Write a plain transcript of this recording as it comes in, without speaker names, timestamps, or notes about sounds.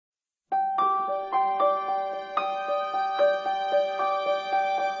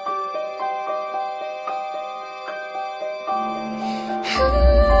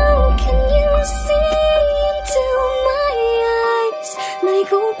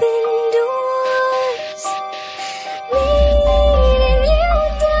open doors, leading you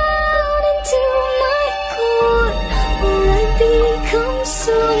down into my core, where I become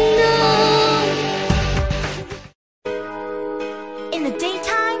so numb. In the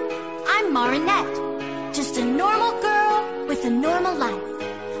daytime, I'm Marichat, just a normal girl with a normal life.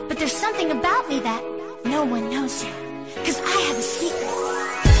 But there's something about me that no one knows yet, 'cause I have a secret.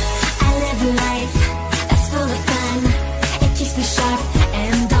 I live a life that's full of fun. It keeps me sharp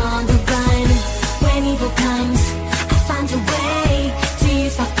and on the run. When evil comes, I find a way to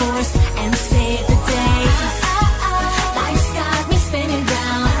use my force and save the day. Life's got me spinning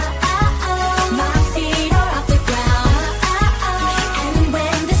round. My feet are off the ground. And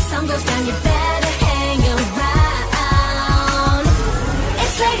when the sun goes down, you better hang around.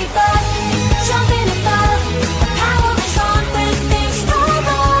 It's Ladybug, jumping above. The power is on when things go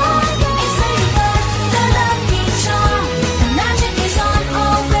wrong. It's Ladybug, the lucky charm. The magic is on,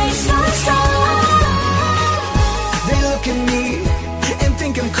 always so strong. They look at me and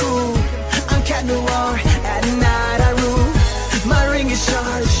think I'm cool. I'm Cat Noir, at night I rule. My ring is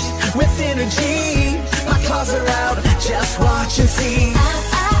charged with energy. My claws are out, just watch and see.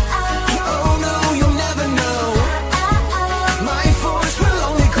 Oh no, you'll never know. My force will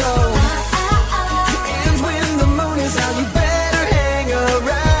only grow. And when the moon is out, you better hang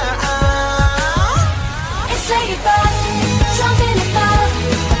around. It's Ladybug, jumping above.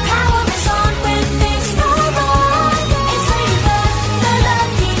 The power is on when things go wrong. It's Ladybug, the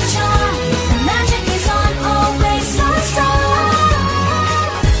lucky charm. The magic is on, always so strong.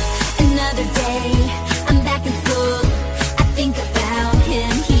 Another day, I'm back in school. I think about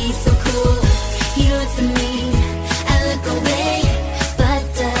him, he's so cool. He looks at me, I look away, but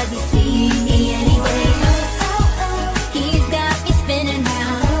does he see me anyway? He's got me spinning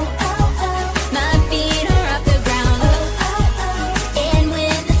round. My feet are off the ground. And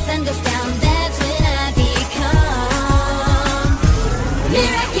when the sun goes down, that's when I become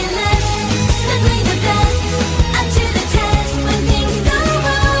miraculous, simply the best, up to the test when things go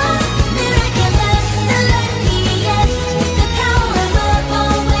wrong. Miraculous, the luckiest, the power of love,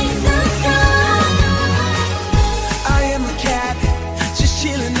 always so strong. I am a cat, just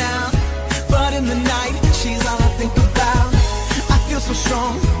chilling out. But in the night, she's all I think about. I feel so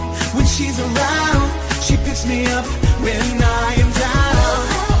strong when she's around. She picks me up when I am down.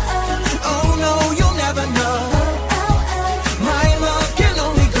 Oh no, you'll never know. My love can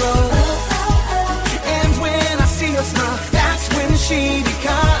only grow. And when I see her smile, that's when she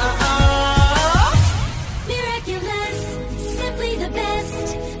becomes Miraculous, simply the best,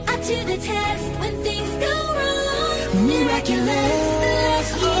 up to the test when things go wrong. miraculous.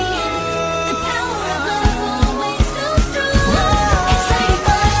 The power of love, always so strong. It's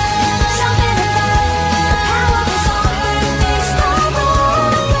Ladybug, jumping above. The power is on when things go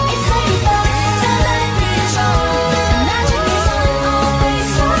wrong. It's Ladybug, the lucky charm. The magic is on, always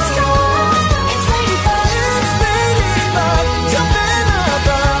so strong. It's Ladybug, Jumping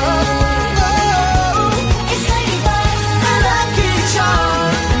above. it's Ladybug, the lucky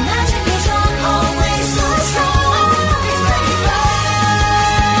charm. The magic is on, always so strong. It's Ladybug.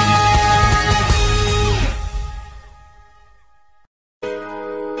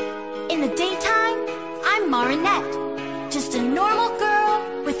 In the daytime, I'm Marichat, just a normal girl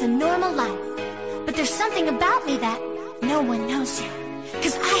with a normal life. But there's something about me that no one knows yet,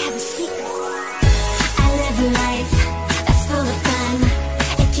 'cause I have a secret. I live a life that's full of fun.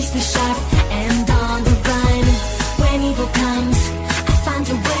 It keeps me sharp and on the run. When evil comes, I find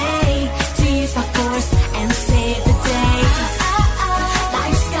a way to use my force and save the day.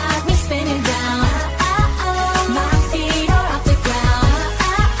 Life's got me spinning round. My feet are off the ground.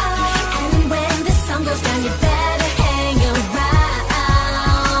 And when the sun goes down, you better hang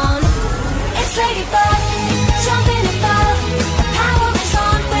around. It's Ladybug, jumping above. The power is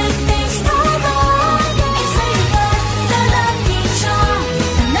on when things go wrong. It's Ladybug, the lucky charm.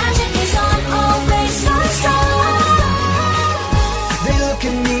 The magic is on, always so strong. They look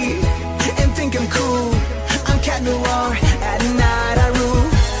at me and think I'm cool. I'm Cat Noir, at night I rule.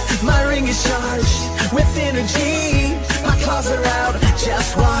 My ring is charged with energy. My claws are out,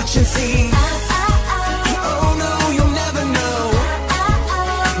 just watch and see. Oh no, you'll never know.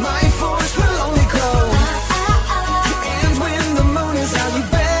 My force will only grow. And when the moon is out, you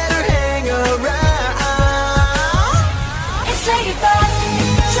better hang around. It's Ladybug,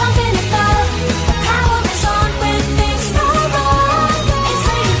 jumping above. The power is on when things go wrong. It's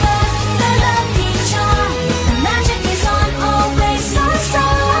Ladybug, the lucky charm. The magic is on, always so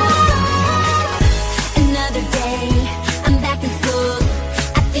strong. Another day, I'm back in school.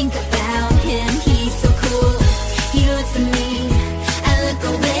 I think about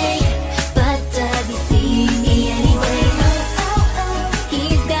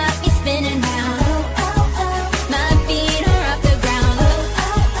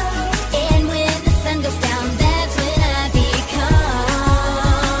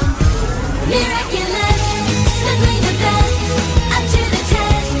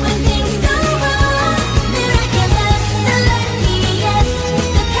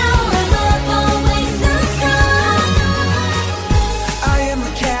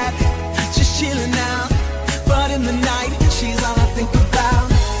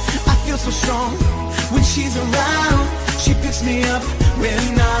me up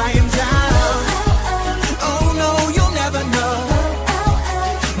when